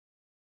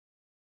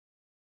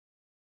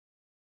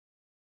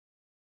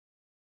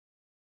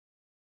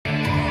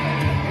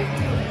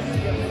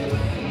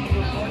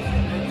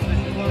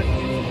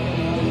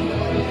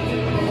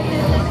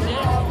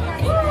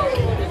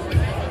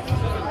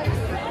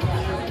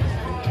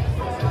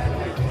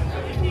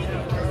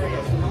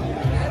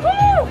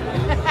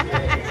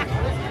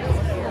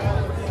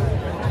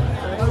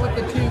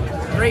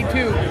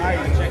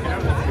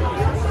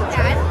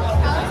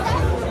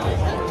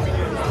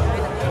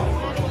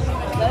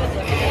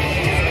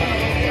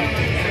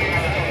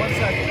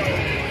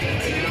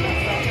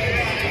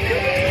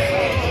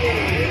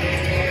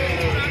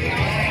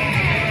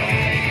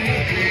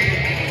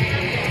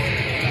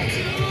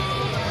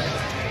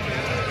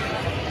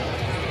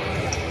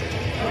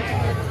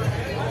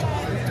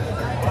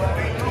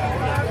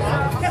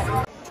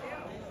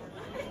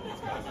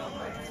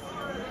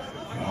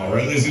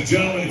ladies and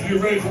gentlemen, if you're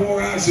ready for more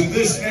action,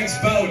 this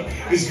next bout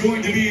is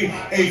going to be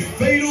a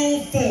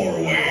fatal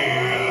four-way.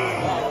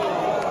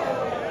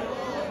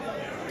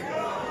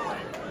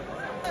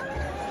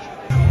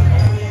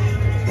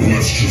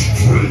 Let's just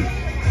pray.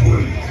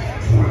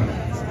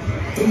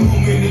 The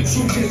moment the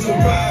truth is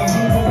arrived,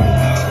 you won't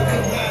out of the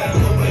line.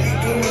 Nobody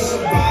gonna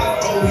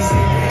survive. Always be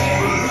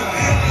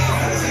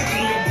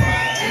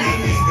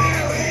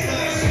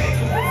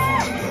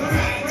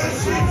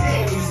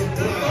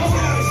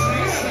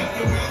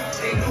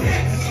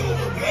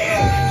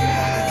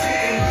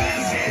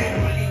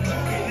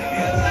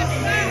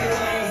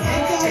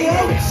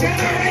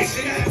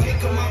generation, I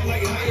take them out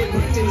like higher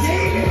than the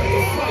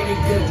fire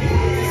girl.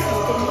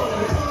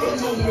 The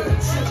moment of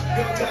truth,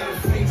 y'all gotta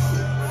face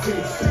it.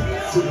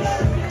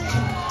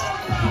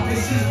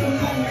 This is the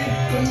moment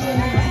you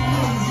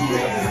lose, you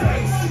have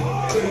to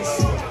face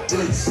it.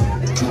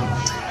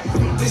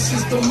 This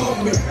is the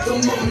moment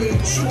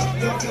of truth,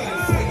 y'all gotta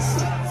face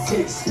it.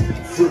 This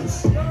is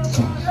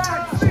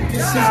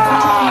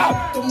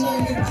the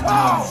moment you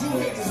lose, you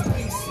have to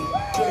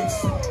face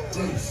it.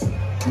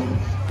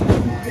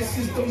 This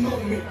is the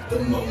moment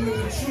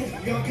of truth,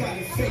 y'all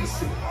gotta face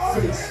it.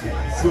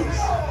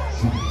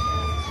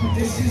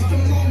 This is the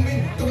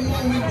moment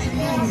you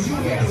lose, you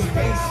gotta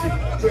face it.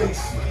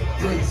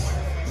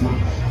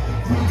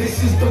 This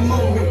is the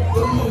moment of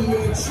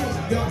truth,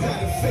 y'all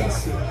gotta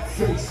face it.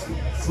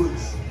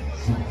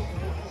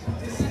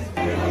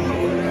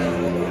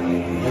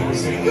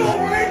 Go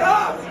right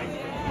up!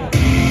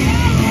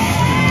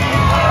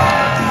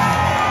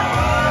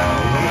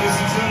 Ladies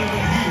and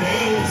gentlemen, he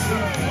hails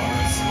from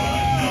parts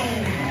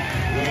unknown.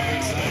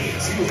 Weighing tonight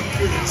at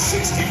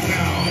 260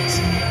 pounds.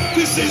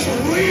 This is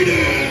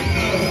Raiden!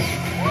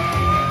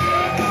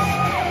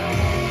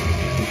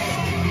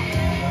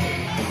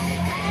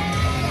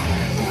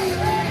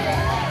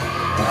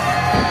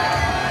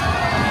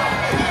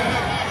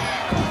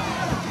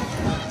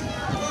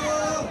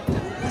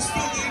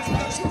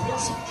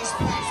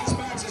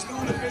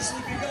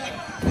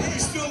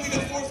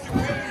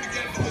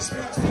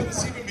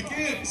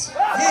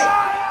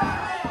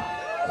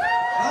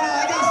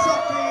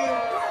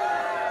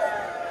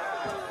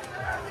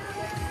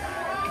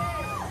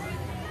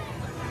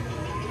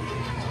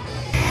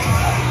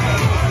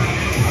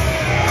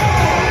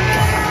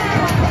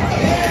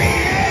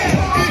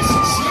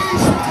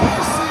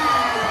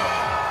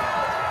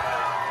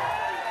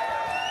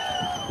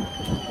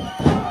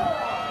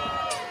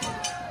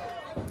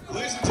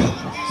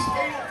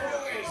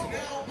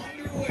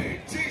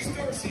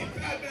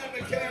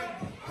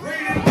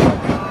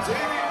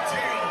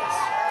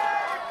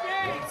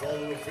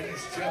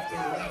 Jeff the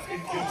ref in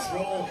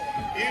control.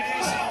 It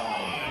is on.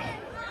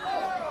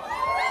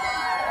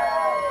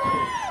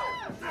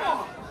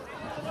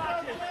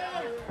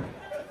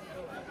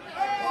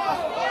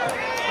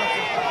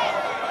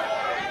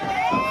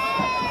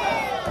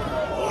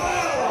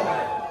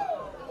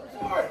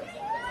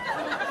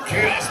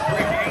 Chaos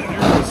breaking out here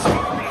with a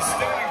storm and a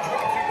standing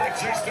drop kick by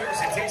Chase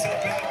Darcy takes out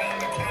Batman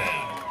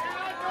McCann.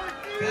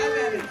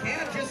 Batman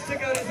McCann just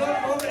took out his own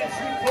moment and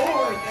threw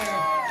forward there.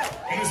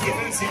 In his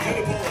defense, he did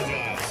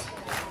apologize.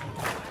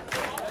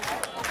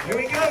 Here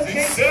we go,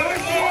 Chase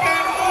Darcy. Taking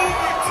out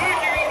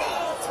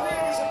all three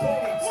of his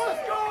opponents.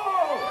 Let's go!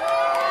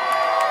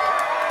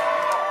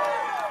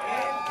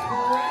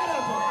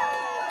 Incredible.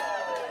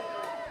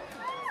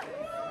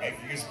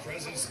 Making his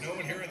presence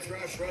known here in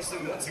Thrash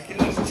Wrestling once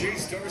again is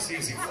Chase Darcy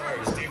as he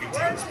fires Davey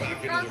Teals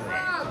back into the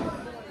ring.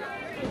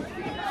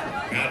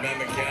 Madman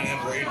McCann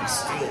and Raiden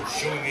still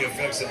showing the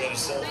effects of that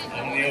assault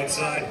on the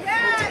outside.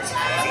 Darcy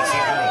finds that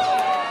second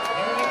rope.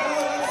 Here we go,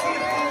 let's see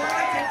if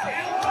Veronica can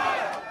count.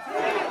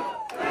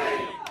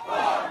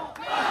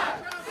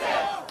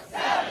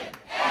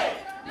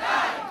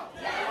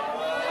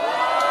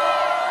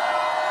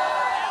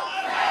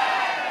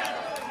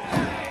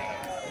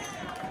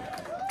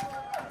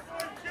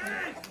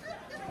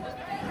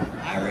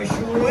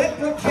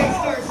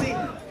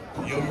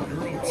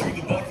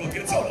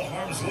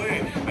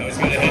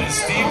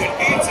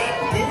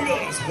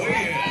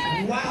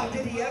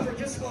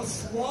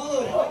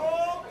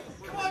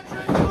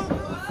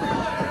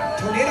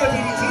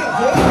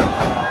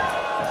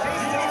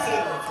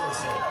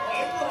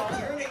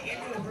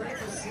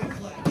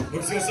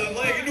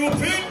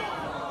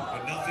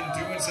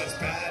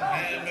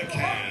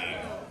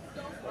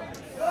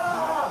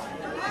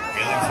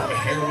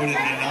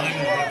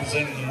 9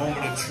 representing the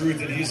moment of truth,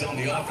 and he's on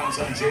the offense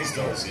on Chase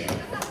Darcy.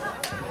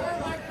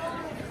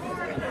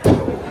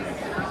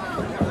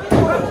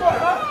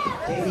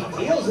 Davey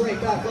Teals right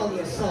back on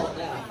the assault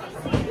now.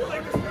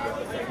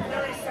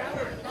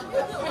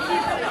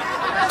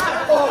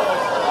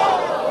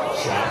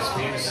 Shots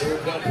being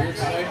served up here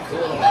tonight.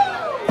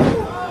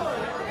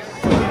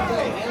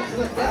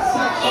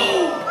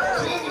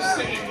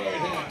 Devastating right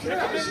hand.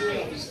 Taking his head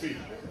off his feet.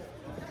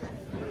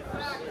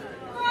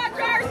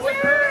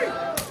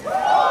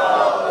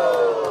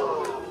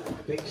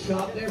 Big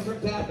shot there from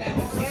Batman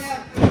McCann.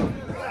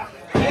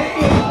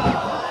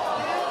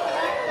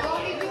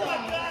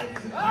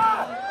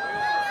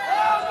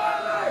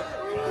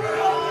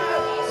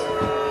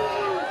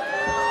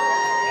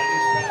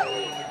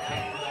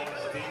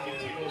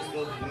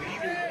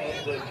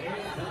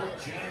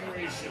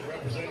 generation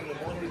representing the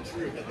moment of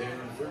truth that they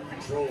are in firm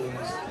control in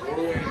this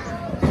growing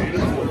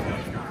fatal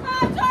format.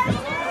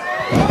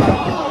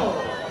 Oh!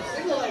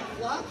 Single leg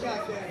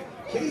flapjack there.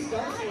 Chase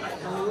Darcy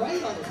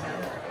right on his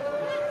head.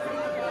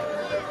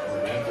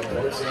 And for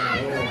parts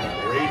unknown,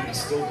 Braden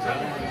still down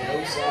on the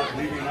outside,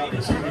 leaving an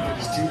opportunity for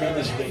these two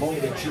members of the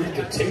moment of truth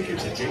to take it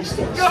to Chase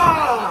Darcy.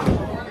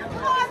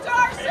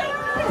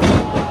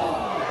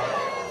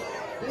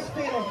 This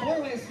fatal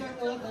four-way is starting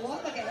to look a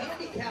lot like a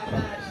handicap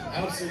match.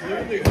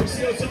 Absolutely. Hooks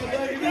the outside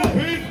leg and a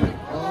pin.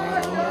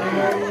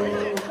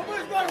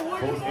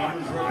 Both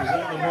members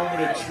represent the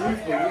moment of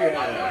truth, but we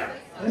have.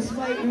 This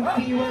might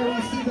be where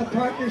we see the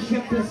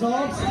partnership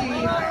dissolve, Steve.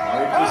 I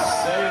would just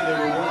say they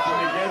were working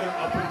together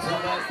up until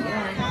that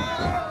point.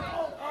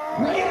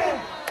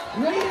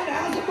 Raiden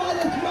has him by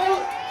the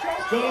throat.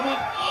 Got him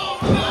up.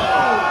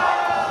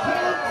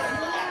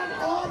 Slam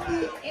on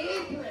the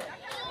apron.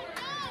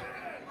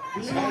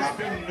 This has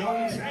been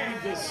known to be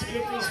the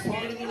stiffest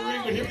part of the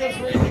ring, but here comes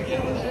Raiden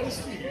again with a head of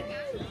speed.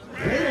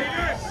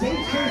 Raiden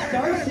saves Chase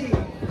Darcy.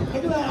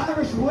 Look at that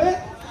Irish whip.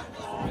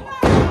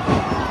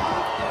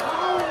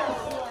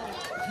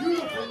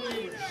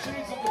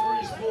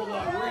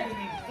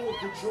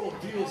 Control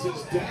deals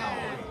is down.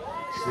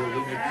 Slowly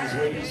making his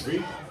way to his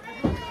feet.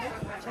 I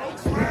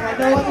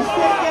know what the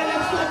stick is.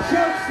 It's the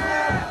choke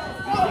slam.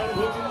 He's got a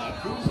hook in that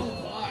Kuzel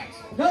box.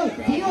 No,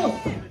 deals.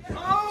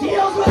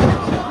 Deals with the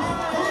choke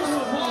slam.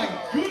 Oh my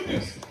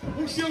goodness.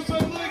 Looks the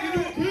outside leg into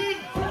a pin.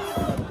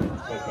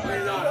 But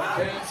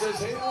Van says,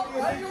 hey, what do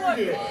you think you're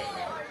doing?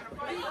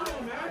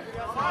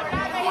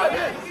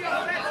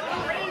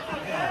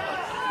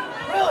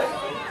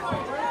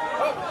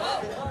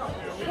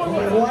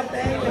 One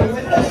thing to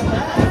win this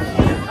match.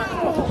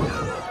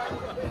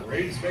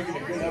 Raiden's making a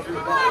good effort. They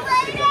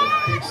got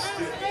a big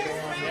stick going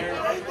on there.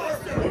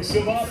 Hooks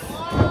him up.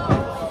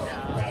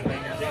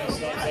 Batman can't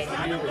stop that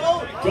maneuver.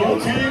 Double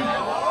team.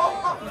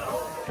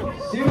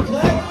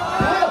 Suplex.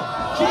 Oh,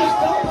 Chase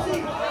Darcy.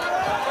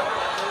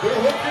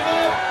 They're hooking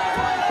up.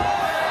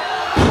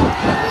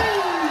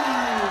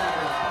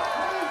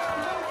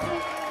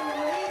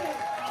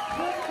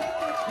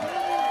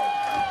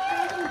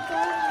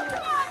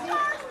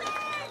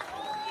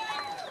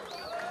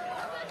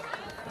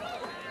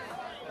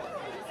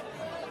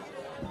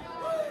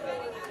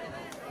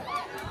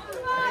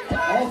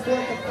 All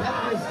four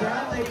competitors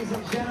down, ladies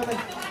and gentlemen.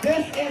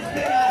 This has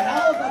been a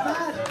hell of a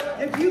match.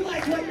 If you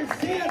like what you're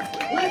seeing,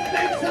 let's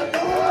make some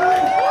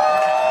noise!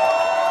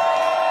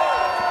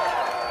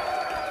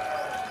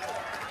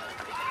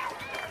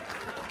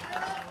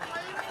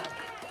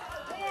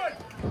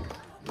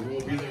 Who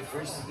will be their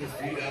first to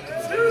defeat after the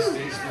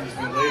devastation has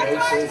been laid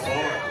out so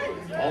far?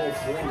 All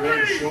four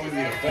really showing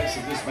the effects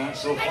of this match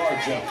so far,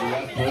 Jeff. The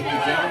ref pulling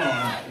it down on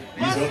him.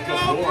 He's up the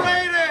floor.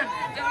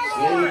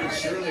 Slowly but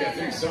surely, I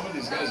think some of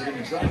these guys are going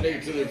to try and make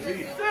it to their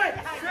feet. 6,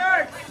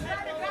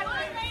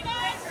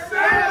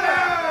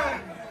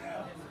 7!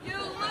 You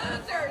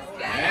losers,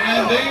 get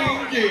And they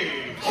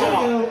engage. Come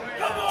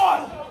on!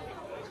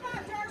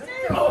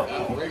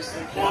 That breaks the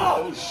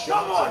count. Those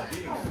shots are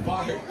being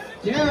fired.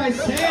 Dare I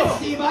say it,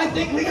 Steve? I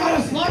think we got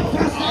a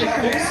slugfest on our I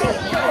think so.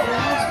 hands. Live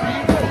rounds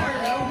being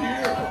fired out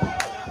here.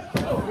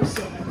 Oh, there's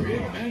some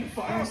big men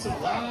firing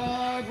some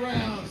live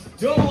rounds.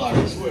 Double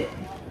Irish whip.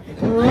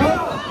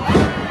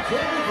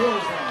 Triple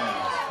close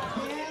rounds.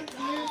 Can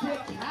you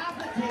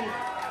decapitate?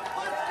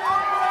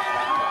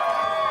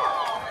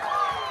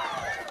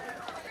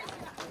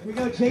 Here we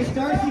go, Chase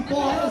Darcy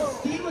full head of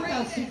steam with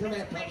that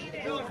Superman punch.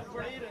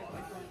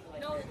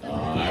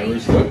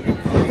 Irish whip.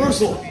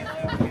 Reversal.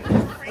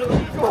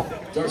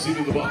 Darcy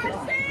to the bucket.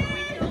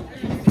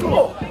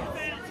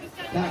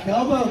 Back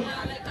elbow.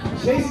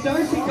 Chase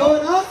Darcy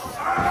going up.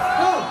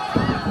 Oh.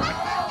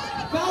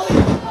 Belly.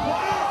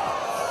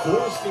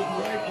 Forced it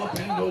right up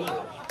and over.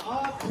 A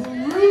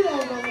brutal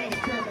release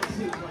German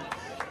suplex.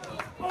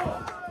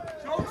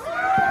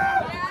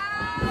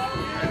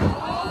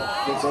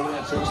 Gets over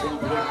that choke slam,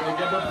 but they're going to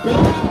get the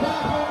belly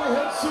back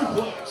overhead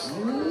suplex.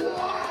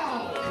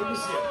 Wow!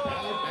 Courtesy of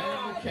Batman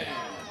McCann.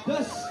 The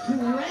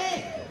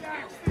strength.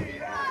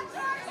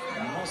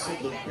 Muscle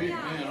the big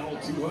man, all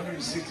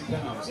 260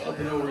 pounds, up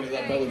and over into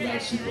that belly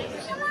back suplex.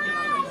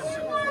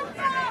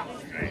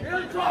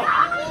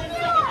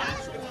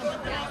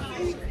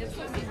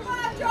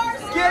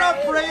 Get up,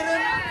 Braden.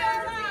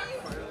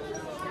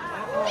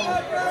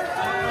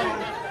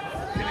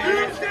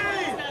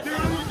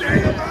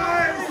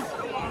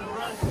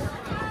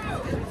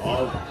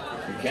 Oh,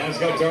 McCann's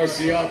got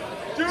Darcy up.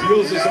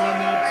 Deals is on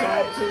that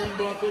top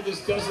turnbuckle.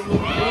 This doesn't look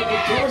good,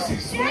 but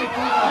Darcy's swinging through the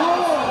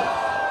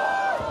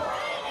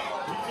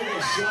He took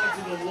a shot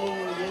to the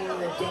lower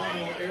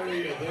abdominal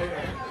area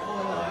there. Oh,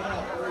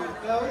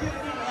 no. No, we're going to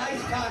need an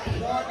ice cock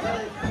shot.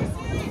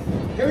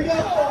 Here we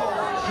go.